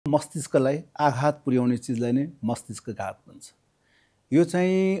मस्तिष्कलाई आघात पुर्याउने चिजलाई नै मस्तिष्कघात भन्छ। यो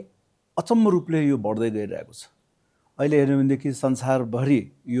चाहिँ अचम्म रूपले यो बढ्दै गइरहेको छ। अहिले हेर्नु भनेदेखि संसारभरि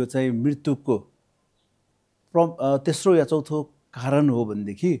यो चाहिँ मृत्युको तेस्रो या चौथो कारण हो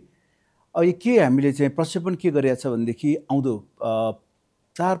भनेदेखि अहिले के हामीले चाहिँ प्रक्षेपण के गरिरहेको छ भनेदेखि आउँदो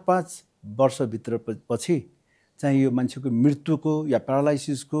 4-5 वर्षभित्र पछि चाहिँ यो मान्छेको मृत्युको या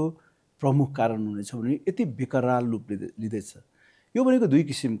प्यारालाइसिसको प्रमुख कारण हुनेछ भने यति विकराल रूप लिँदैछ। यो भनेको दुई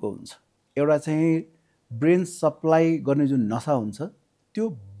किसिमको हुन्छ। एउटा चाहिँ ब्रेन सप्लाई गर्ने जुन नसा हुन्छ त्यो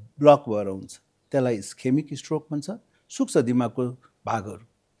ब्लक भएर हुन्छ, त्यसलाई इस्केमिक स्ट्रोक भन्छ। सुक्छ दिमागको भागहरू,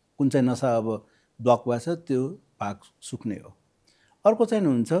 कुन चाहिँ नसा अब ब्लक भएछ त्यो भाग सुक्ने हो। अर्को चाहिँ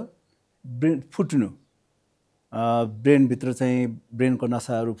हुन्छ ब्रेन फुट्नु, ब्रेनभित्र चाहिँ ब्रेनको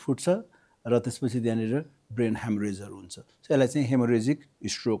नसाहरू फुट्छ र त्यसपछि त्यहाँनिर ब्रेन ह्यामरेजहरू हुन्छ। यसलाई चाहिँ हेमोरेजिक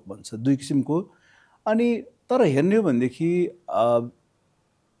स्ट्रोक भन्छ। दुई किसिमको। अनि तर हेर्ने हो भनेदेखि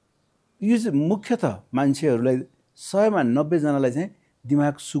यो चाहिँ मुख्यतः मान्छेहरूलाई 100 मा 90 जनालाई चाहिँ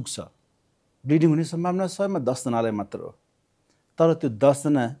दिमाग सुक्छ, ब्लिडिङ हुने सम्भावना 100 मा 10 जनालाई मात्र हो। तर त्यो 10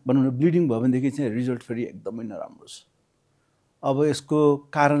 जना भनौँ न ब्लिडिङ भयो भनेदेखि चाहिँ रिजल्ट फेरि एकदमै नराम्रो छ। अब यसको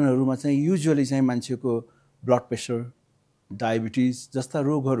कारणहरूमा चाहिँ युजुअली चाहिँ मान्छेको ब्लड प्रेसर, डायबिटिज जस्ता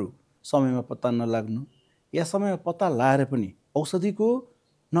रोगहरू समयमा पत्ता नलाग्नु या समयमा पत्ता लाएर पनि औषधिको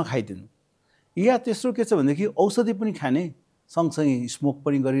नखाइदिनु, या तेस्रो के छ भनेदेखि औषधि पनि खाने सँगसँगै स्मोक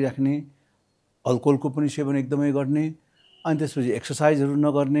पनि गरिराख्ने, अल्कोहलको पनि सेवन एकदमै गर्ने, अनि त्यसपछि एक्सर्साइजहरू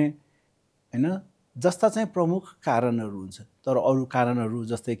नगर्ने, हैन, जस्ता चाहिँ प्रमुख कारणहरू हुन्छ। तर अरू कारणहरू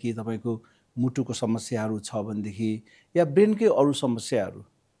जस्तै कि तपाईँको मुटुको समस्याहरू छ भनेदेखि या ब्रेनकै अरू समस्याहरू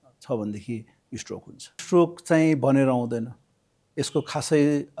छ भनेदेखि स्ट्रोक हुन्छ। स्ट्रोक चाहिँ भनेर आउँदैन। यसको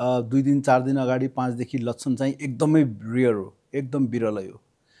खासै 2 दिन 4 दिन अगाडि 5 देखि लक्षण चाहिँ एकदमै रेयर हो, एकदम बिरलै हो।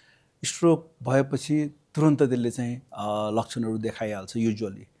 स्ट्रोक भएपछि तुरन्त त्यसले चाहिँ लक्षणहरू देखाइहाल्छ।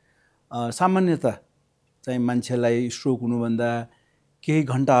 युजुअली सामान्यतः चाहिँ मान्छेलाई स्ट्रोक हुनुभन्दा केही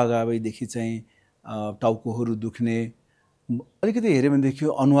घन्टा अगाडिदेखि चाहिँ टाउकोहरू दुख्ने, अलिकति हेऱ्यो भनेदेखि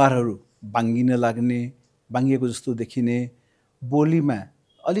अनुहारहरू बाङ्गिन लाग्ने, बाङ्गिएको जस्तो देखिने, बोलीमा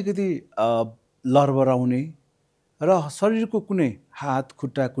अलिकति लरबराउने र शरीरको कुनै हात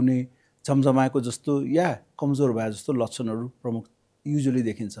खुट्टा कुनै झमझमाएको जस्तो या कमजोर भए जस्तो लक्षणहरू प्रमुख युजुअली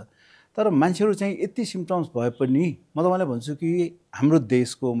देखिन्छ। तर मान्छेहरू चाहिँ यति सिम्पटम्स भए पनि म तपाईँलाई भन्छु कि हाम्रो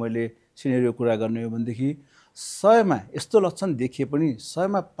देशको मैले सिनेरियो कुरा गर्ने हो भनेदेखि 100 मा यस्तो लक्षण देखिए पनि 100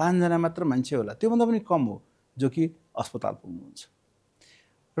 मा 5 जना मात्र मान्छे होला, त्योभन्दा पनि कम हो जो कि अस्पताल पुग्नुहुन्छ।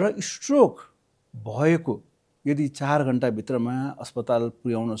 र स्ट्रोक भएको यदि 4 घण्टाभित्रमा अस्पताल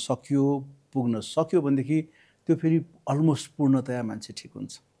पुग्न सक्यो भनेदेखि त्यो फेरि अलमोस्ट पूर्णतया मान्छे ठिक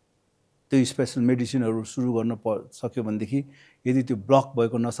हुन्छ। त्यो स्पेसल मेडिसिनहरू सुरु गर्न सक्यो भनेदेखि, यदि त्यो ब्लक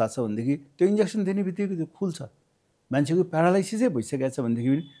भएको नसा छ भनेदेखि त्यो इन्जेक्सन दिने बित्तिकै त्यो खुल्छ। मान्छेको प्यारालाइसिसै भइसकेको छ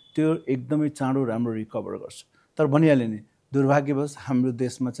भनेदेखि त्यो एकदमै चाँडो राम्रो रिकभर गर्छ। तर भनिहालेँ नि, दुर्भाग्यवश हाम्रो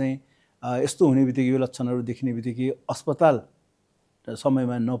देशमा चाहिँ यस्तो हुने बित्तिकै, यो लक्षणहरू देखिने बित्तिकै अस्पताल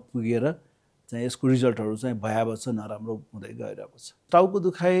समयमा नपुगेर चाहिँ यसको रिजल्टहरू चाहिँ भयावह छ, नराम्रो हुँदै गइरहेको छ। टाउको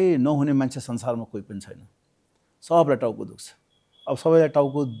दुखाइ नहुने मान्छे संसारमा कोही पनि छैन। सबलाई टाउको दुख्छ। अब सबैलाई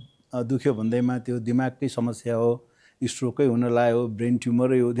टाउको दुख्यो भन्दैमा त्यो दिमागकै समस्या हो, स्ट्रोकै हुन लाग्यो, ब्रेन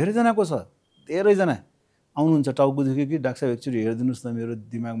ट्युमरै हो। धेरैजनाको छ, धेरैजना आउनुहुन्छ टाउको दुख्यो कि डाक्टर साहब एकचोटि हेरिदिनुहोस् न, मेरो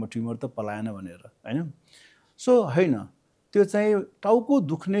दिमागमा ट्युमर त पलाएन भनेर, हैन। सो होइन, त्यो चाहिँ टाउको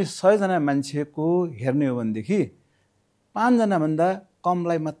दुख्ने 100 जना मान्छेको हेर्ने हो भनेदेखि 5 जनाभन्दा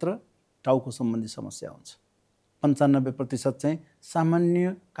कमलाई मात्र टाउको सम्बन्धी समस्या हुन्छ। 95% चाहिँ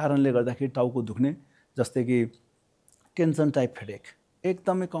सामान्य कारणले गर्दाखेरि टाउको दुख्ने, जस्तै कि टेन्सन टाइप हेडेक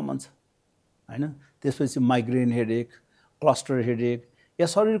एकदमै कमन छ, हैन। त्यसपछि माइग्रेन हेडेक, क्लस्टर हेडेक, या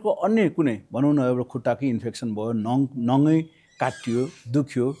शरीरको अन्य कुनै भनौँ न एउटा खुट्टाकै इन्फेक्सन भयो, नङै काटियो,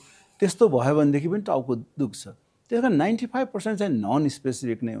 दुख्यो, त्यस्तो भयो भनेदेखि पनि टाउको दुख्छ। त्यस कारण 95% चाहिँ नन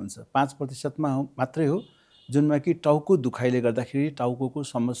स्पेसिफिक नै हुन्छ। 5% मात्रै हो जुनमा कि टाउको दुखाइले गर्दाखेरि टाउको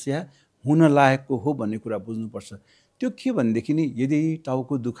समस्या हुन लागेको हो भन्ने कुरा बुझ्नुपर्छ। त्यो के भनेदेखि नि, यदि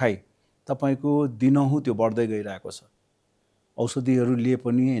टाउको दुखाइ तपाईँको दिनहुँ त्यो बढ्दै गइरहेको छ, औषधिहरू लिए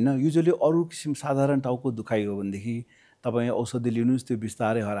पनि हैन, युजुअली अरू किसिम साधारण टाउको दुखाइ हो भनेदेखि तपाईँ औषधि लिनुहोस्, त्यो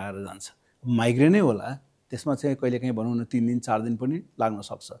बिस्तारै हराएर जान्छ। माइग्रेनै होला, त्यसमा चाहिँ कहिलेकाहीँ भनौँ न 3 दिन 4 दिन पनि लाग्न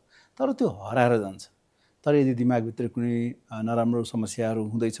सक्छ, तर त्यो हराएर जान्छ। तर यदि दिमागभित्र कुनै नराम्रो समस्याहरू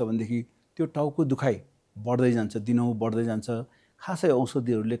हुँदैछ भनेदेखि त्यो टाउको दुखाइ बढ्दै जान्छ, दिनहुँ बढ्दै जान्छ, खासै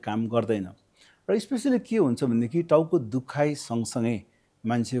औषधिहरूले काम गर्दैन। र स्पेसली के हुन्छ भनेदेखि टाउको दुखाइ सँगसँगै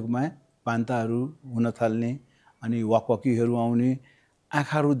मान्छेकोमा बान्ताहरू हुन थाल्ने, अनि वाकवाकीहरू आउने,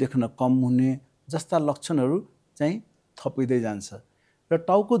 आँखाहरू देख्न कम हुने जस्ता लक्षणहरू चाहिँ थपिँदै जान्छ। र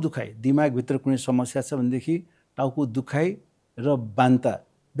टाउको दुखाइ, दिमागभित्र कुनै समस्या छ भनेदेखि टाउको दुखाइ र बान्ता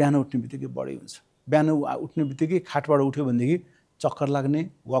बिहान उठ्ने बित्तिकै बढी हुन्छ। बिहान उठ्ने बित्तिकै खाटबाट उठ्यो भनेदेखि चक्कर लाग्ने,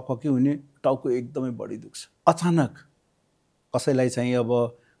 वाकवाकी हुने, टाउको एकदमै बढी दुख्छ। अचानक कसैलाई चाहिँ अब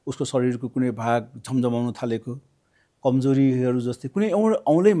उसको शरीरको कुनै भाग झमझमाउन थालेको, कमजोरीहरू जस्तै कुनै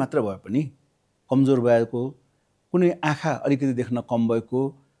औँलै मात्र भए पनि कमजोर भएको, कुनै आँखा अलिकति देख्न कम भएको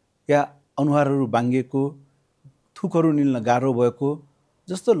या अनुहारहरू बाङ्गिएको, थुकहरू निल्न गाह्रो भएको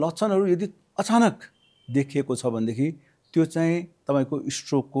जस्तो लक्षणहरू यदि अचानक देखिएको छ भनेदेखि त्यो चाहिँ तपाईँको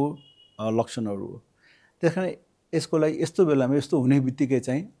स्ट्रोकको लक्षणहरू हो। त्यस कारण यसको लागि यस्तो बेलामा यस्तो हुने बित्तिकै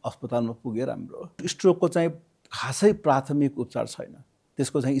चाहिँ अस्पतालमा पुगे राम्रो हो। स्ट्रोकको चाहिँ खासै प्राथमिक उपचार छैन,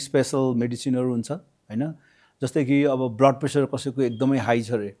 त्यसको चाहिँ स्पेसल मेडिसिनहरू हुन्छ हैन। जस्तै कि अब ब्लड प्रेसर कसैको एकदमै हाई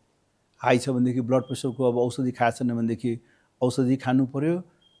छ रे, हाई छ भनेदेखि ब्लड प्रेसरको अब औषधि खाएको छैन भनेदेखि औषधि खानु पर्यो।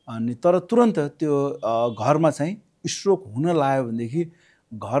 अनि तर तुरन्त त्यो घरमा चाहिँ स्ट्रोक हुन लाग्यो भनेदेखि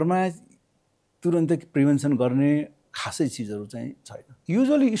घरमा तुरन्तै प्रिभेन्सन गर्ने खासै चिजहरू चाहिँ छैन।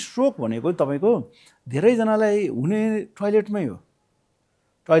 युजुअली स्ट्रोक भनेको तपाईँको धेरैजनालाई हुने टोयलेटमै हो।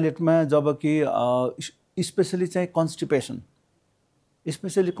 टोयलेटमा जब कि स्पेसली चाहिँ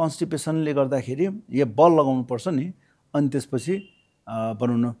कन्स्टिपेसनले गर्दाखेरि यो बल लगाउनु पर्छ नि, अनि त्यसपछि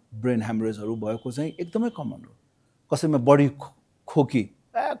भनौँ न ब्रेन ह्यामरेजहरू भएको चाहिँ एकदमै कमन हो। कसैमा बढी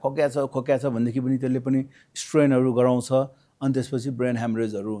खोकिया छ भनेदेखि पनि त्यसले पनि स्ट्रेनहरू गराउँछ, अनि त्यसपछि ब्रेन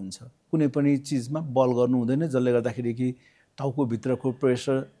ह्यामरेजहरू हुन्छ। कुनै पनि चिजमा बल गर्नु हुँदैन जसले गर्दाखेरि कि टाउकोभित्रको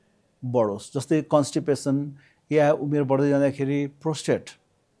प्रेसर बढोस्। जस्तै कन्स्टिपेसन या उमेर बढ्दै जाँदाखेरि प्रोस्टेट,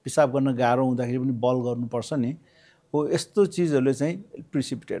 पिसाब गर्न गाह्रो हुँदाखेरि पनि बल गर्नुपर्छ नि हो। यस्तो चिजहरूले चाहिँ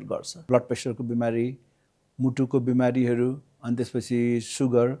प्रिसिपिटेट गर्छ ब्लड प्रेसरको बिमारी, मुटुको बिमारीहरू, अनि त्यसपछि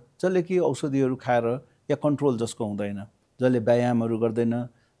सुगर, जसले कि औषधिहरू खाएर या कन्ट्रोल जसको हुँदैन, जसले व्यायामहरू गर्दैन,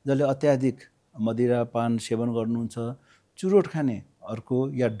 जसले अत्याधिक मदिरापान सेवन गर्नुहुन्छ, चुरोट खाने अर्को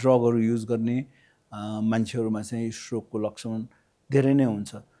या ड्रगहरू युज गर्ने मान्छेहरूमा चाहिँ स्ट्रोकको लक्षण धेरै नै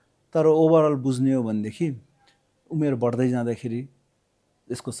हुन्छ। तर ओभरअल बुझ्ने हो भनेदेखि उमेर बढ्दै जाँदाखेरि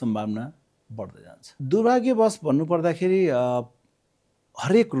यसको सम्भावना बढ्दै जान्छ। दुर्भाग्यवश भन्नुपर्दाखेरि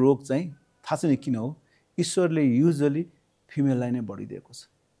हरेक रोग चाहिँ थाहा छैन किन हो, ईश्वरले युजुअली फिमेललाई नै बढिदिएको छ।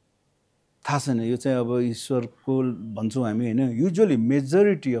 थाहा छैन, यो चाहिँ अब ईश्वरको भन्छौँ हामी होइन। Usually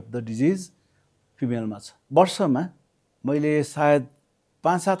majority of the disease फिमेलमा छ। वर्षमा मैले सायद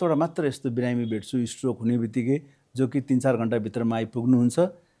 5-7वटा मात्र यस्तो बिरामी भेट्छु स्ट्रोक हुने बित्तिकै, जो कि 3-4 घन्टाभित्रमा आइपुग्नुहुन्छ।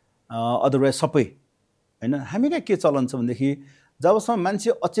 अदरवाइज सबै होइन। हामी कहाँ के चलन छ भनेदेखि जबसम्म मान्छे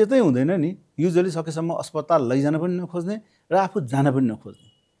अचेतै हुँदैन नि, युजुअली सकेसम्म अस्पताल लैजान पनि नखोज्ने र आफू जान पनि नखोज्ने।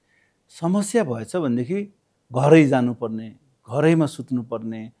 समस्या भएछ भनेदेखि घरै जानुपर्ने, घरैमा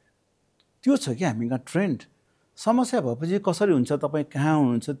सुत्नुपर्ने, त्यो छ कि हामी कहाँ ट्रेन्ड। समस्या भएपछि कसरी हुन्छ, तपाईँ कहाँ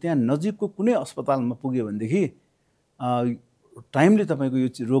हुनुहुन्छ त्यहाँ नजिकको कुनै अस्पतालमा पुग्यो भनेदेखि टाइमली तपाईँको यो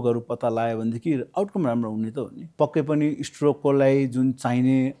रोगहरू पत्ता लाग्यो भनेदेखि आउटकम राम्रो हुने त हो नि। पक्कै पनि स्ट्रोकको लागि जुन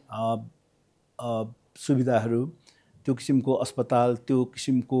चाहिने सुविधाहरू, त्यो किसिमको अस्पताल, त्यो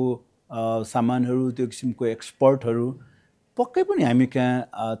किसिमको सामानहरू, त्यो किसिमको एक्सपर्टहरू पक्कै पनि हामी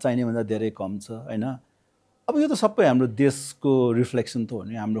कहाँ चाहिने भन्दा धेरै कम छ होइन। अब यो त सबै हाम्रो देशको रिफ्लेक्सन त हो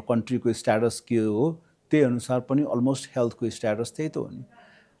नि, हाम्रो कन्ट्रीको स्ट्याटस के हो त्यही अनुसार पनि अलमोस्ट हेल्थको स्ट्याटस त्यही त हो नि।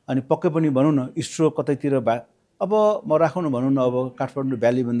 अनि पक्कै पनि भनौँ न स्ट्रोक कतैतिर अब म राखौँ न भनौँ न, अब काठमाडौँ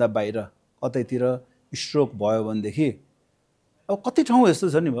भ्यालीभन्दा बाहिर कतैतिर स्ट्रोक भयो भनेदेखि अब कति ठाउँ यस्तो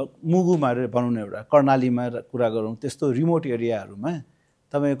छ नि, मुगुमा भनौँ न, एउटा कर्णालीमा कुरा गरौँ, त्यस्तो रिमोट एरियाहरूमा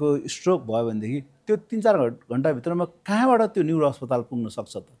तपाईँको स्ट्रोक भयो भनेदेखि त्यो 3-4 घन्टाभित्रमा कहाँबाट त्यो न्युरो अस्पताल पुग्न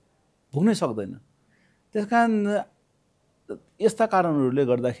सक्छ त? पुग्नै सक्दैन। त्यस कारण यस्ता कारणहरूले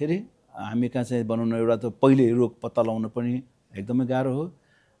गर्दाखेरि हामी कहाँ चाहिँ भनौँ न, एउटा त पहिले रोग पत्ता लगाउन पनि एकदमै गाह्रो हो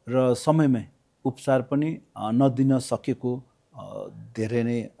र समयमै उपचार पनि नदिन सकेको धेरै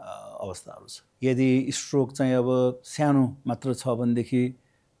नै अवस्थाहरू छ। यदि स्ट्रोक चाहिँ अब सानो मात्र छ भनेदेखि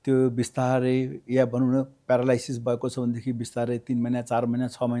त्यो बिस्तारै, या भनौँ न प्यारालाइसिस भएको छ भनेदेखि बिस्तारै 3 महिना 4 महिना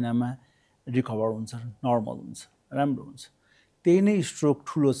 6 महिनामा रिकभर हुन्छ, नर्मल हुन्छ, राम्रो हुन्छ। त्यही नै स्ट्रोक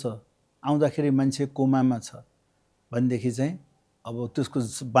ठुलो छ, आउँदाखेरि मान्छे कोमामा छ भनेदेखि चाहिँ अब त्यसको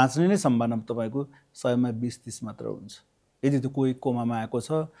बाँच्ने नै सम्भावना तपाईँको 100मा 20-30 मात्र हुन्छ। यदि त कोही कोमामा आएको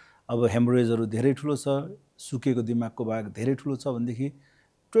छ, अब हेमोरेजहरू धेरै ठुलो छ, सुकेको दिमागको भाग धेरै ठुलो छ भनेदेखि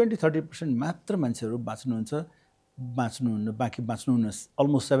 20-30% मात्र मान्छेहरू बाँच्नुहुन्न, बाँकी बाँच्नुहुन्न।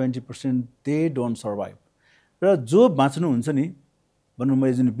 Almost 70% they don't survive. र जो बाँच्नुहुन्छ नि, भनौँ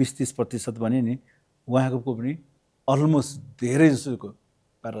मैले जुन 20-30% भने नि, उहाँको पनि अलमोस्ट धेरै जसोको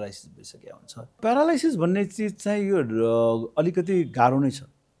प्यारालाइसिस भइसकेको हुन्छ। प्यारालाइसिस भन्ने चिज चाहिँ यो अलिकति गाह्रो नै छ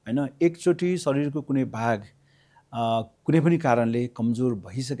होइन। एकचोटि शरीरको कुनै भाग कुनै पनि कारणले कमजोर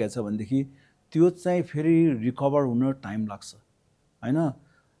भइसकेको छ भनेदेखि त्यो चाहिँ फेरि रिकभर हुन टाइम लाग्छ होइन।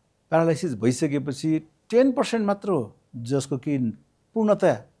 प्यारालाइसिस भइसकेपछि 10% मात्र हो जसको कि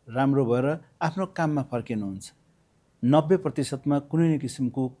पूर्णतया राम्रो भएर आफ्नो काममा फर्किनुहुन्छ। 90% मा कुनै न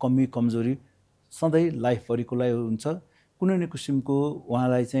किसिमको कमी कमजोरी सधैँ लाइफभरिको लागि हुन्छ। कुनै न किसिमको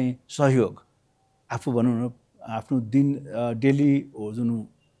उहाँलाई चाहिँ सहयोग आफू भनौँ न आफ्नो दिन डेली जुन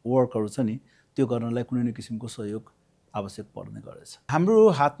वर्कहरू छ नि त्यो गर्नलाई कुनै न किसिमको सहयोग आवश्यक पर्ने गरेछ। हाम्रो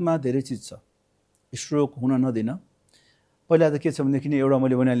हातमा धेरै चिज छ स्ट्रोक हुन नदिन। पहिला त के छ भनेदेखि एउटा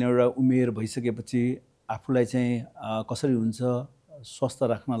मैले भनिहालेँ एउटा उमेर भइसकेपछि आफूलाई चाहिँ कसरी हुन्छ स्वस्थ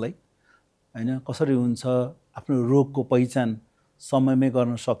राख्नलाई हैन कसरी हुन्छ आफ्नो रोगको पहिचान समयमै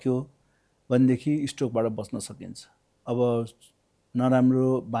गर्न सक्यो भनेदेखि स्ट्रोकबाट बच्न सकिन्छ। अब नराम्रो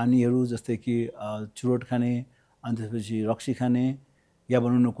बानीहरू जस्तै कि चुरोट खाने अनि त्यसपछि रक्सी खाने या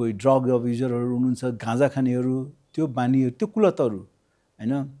भनौँ न कोही ड्रग अब्युजरहरू हुनुहुन्छ गाँजा खानेहरू त्यो बानीहरू त्यो कुलतहरू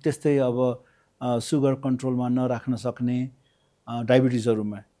हैन। त्यस्तै अब सुगर कन्ट्रोलमा नराख्न सक्ने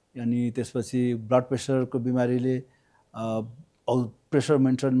डायबिटिजहरूमा अनि त्यसपछि ब्लड प्रेसरको बिमारीले प्रेसर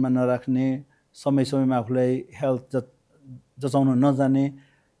मेन्टेनमा नराख्ने समय समयमा आफूलाई हेल्थ जचाउन नजाने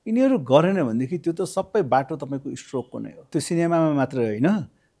यिनीहरू गरेन भनेदेखि त्यो त सबै बाटो तपाईँको स्ट्रोकको नै हो। त्यो सिनेमामा मात्रै होइन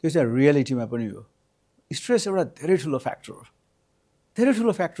त्यो चाहिँ रियालिटीमा पनि हो। स्ट्रेस एउटा धेरै ठुलो फ्याक्टर हो, धेरै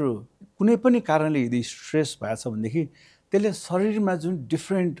ठुलो फ्याक्टर हो। कुनै पनि कारणले यदि स्ट्रेस भएछ भनेदेखि त्यसले शरीरमा जुन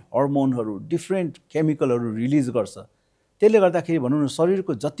डिफ्रेन्ट हर्मोनहरू डिफ्रेन्ट केमिकलहरू रिलिज गर्छ त्यसले गर्दाखेरि भनौँ न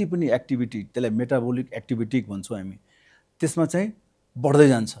शरीरको जति पनि एक्टिभिटी त्यसलाई मेटाबोलिक एक्टिभिटी भन्छौँ हामी त्यसमा चाहिँ बढ्दै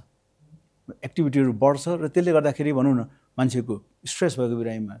जान्छ। एक्टिभिटीहरू बढ्छ र त्यसले गर्दाखेरि भनौँ न मान्छेको स्ट्रेस भएको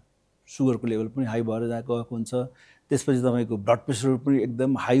बिरामीमा सुगरको लेभल पनि हाई भएर गएको हुन्छ। त्यसपछि तपाईँको ब्लड प्रेसर पनि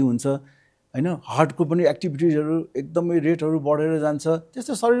एकदम हाई हुन्छ हैन। हार्टको पनि एक्टिभिटिजहरू एकदमै रेटहरू बढेर जान्छ।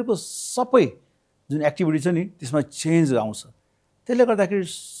 त्यस्तै शरीरको सबै जुन एक्टिभिटी छ नि त्यसमा चेन्ज आउँछ। त्यसले गर्दाखेरि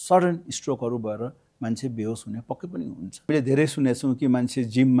सडन स्ट्रोकहरू भएर मान्छे बेहोस हुने पक्कै पनि हुन्छ। मैले धेरै सुनेको छु कि मान्छे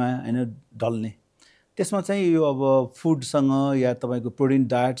जिममा हैन ढल्ने त्यसमा चाहिँ यो अब फुडसँग या तपाईँको प्रोटिन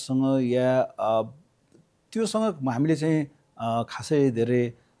डायटसँग या त्योसँग हामीले चाहिँ खासै धेरै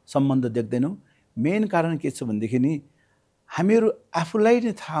सम्बन्ध देख्दैनौँ। मेन कारण के छ भनेदेखि नि हामीहरू आफूलाई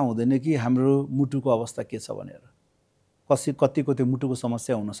नै थाहा हुँदैन कि हाम्रो मुटुको अवस्था के छ भनेर। कतिको त्यो मुटुको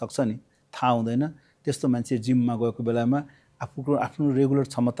समस्या हुनसक्छ नि थाहा हुँदैन। त्यस्तो मान्छे जिममा गएको बेलामा आफ्नो रेगुलर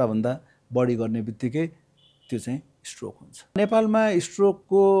क्षमताभन्दा बढी गर्ने बित्तिकै त्यो चाहिँ स्ट्रोक हुन्छ। नेपालमा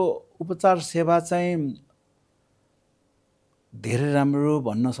स्ट्रोकको उपचार सेवा चाहिँ धेरै राम्रो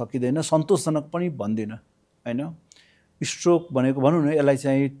भन्न सकिँदैन, सन्तोषजनक पनि भन्दिनँ हैन। स्ट्रोक भनेको भनौँ न यसलाई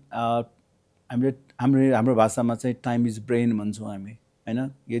चाहिँ हाम्रो भाषामा चाहिँ टाइम इज ब्रेन भन्छौँ हामी हैन।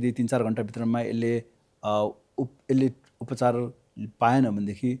 यदि 3-4 घन्टाभित्रमा यसले उपचार पाएन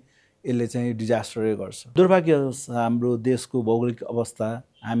भनेदेखि यसले चाहिँ डिजास्टरै गर्छ। दुर्भाग्य हाम्रो देशको भौगोलिक अवस्था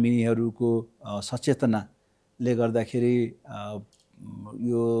हामीहरूको सचेतनाले गर्दाखेरि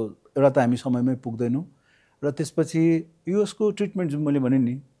यो एउटा त हामी समयमै पुग्दैनौँ र त्यसपछि यसको ट्रिटमेन्ट जुन मैले भने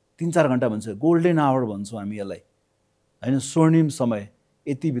नि 3-4 घन्टा भन्छ गोल्डन आवर भन्छौँ हामी यसलाई हैन। स्वर्णिम समय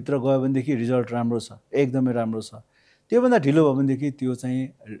यतिभित्र गयो भनेदेखि रिजल्ट राम्रो छ, एकदमै राम्रो छ। त्योभन्दा ढिलो भयो भनेदेखि त्यो चाहिँ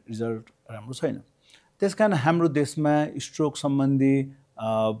रिजल्ट राम्रो छैन। त्यसकारण हाम्रो देशमा स्ट्रोक सम्बन्धी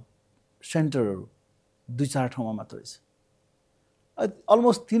सेन्टरहरू 2-4 ठाउँमा मात्रै छ।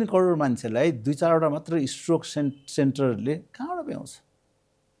 अलमोस्ट 3 करोड मान्छेलाई 2-4वटा मात्र स्ट्रोक सेन्टरले कहाँबाट भ्याउँछ।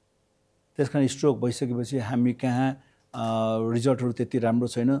 त्यसकारण स्ट्रोक भइसकेपछि हामी कहाँ रिजल्टहरू त्यति राम्रो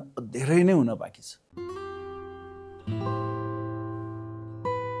छैन, धेरै नै हुन बाँकी छ।